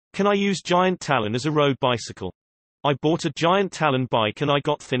Can I use Giant Talon as a road bicycle? I bought a Giant Talon bike and I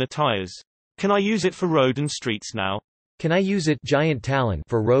got thinner tires. Can I use it for road and streets now? Can I use it, Giant Talon,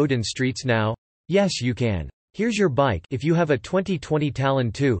 for road and streets now? Yes, you can. Here's your bike. If you have a 2020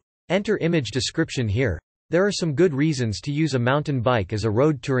 Talon 2, enter image description here. There are some good reasons to use a mountain bike as a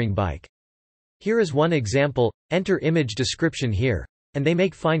road touring bike. Here is one example, enter image description here. And they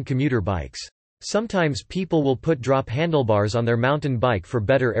make fine commuter bikes. Sometimes people will put drop handlebars on their mountain bike for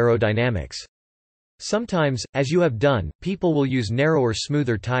better aerodynamics. Sometimes, as you have done, people will use narrower,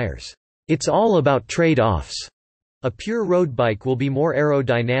 smoother tires. It's all about trade-offs. A pure road bike will be more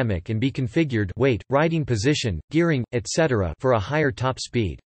aerodynamic and be configured weight, riding position, gearing, etc. for a higher top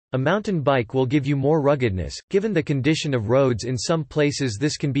speed. A mountain bike will give you more ruggedness. Given the condition of roads in some places,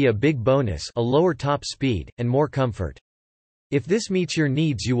 this can be a big bonus, a lower top speed, and more comfort. If this meets your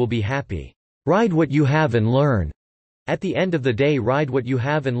needs, you will be happy. Ride what you have and learn. At the end of the day, ride what you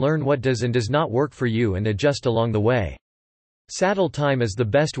have and learn what does and does not work for you and adjust along the way. Saddle time is the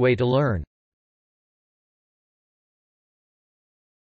best way to learn.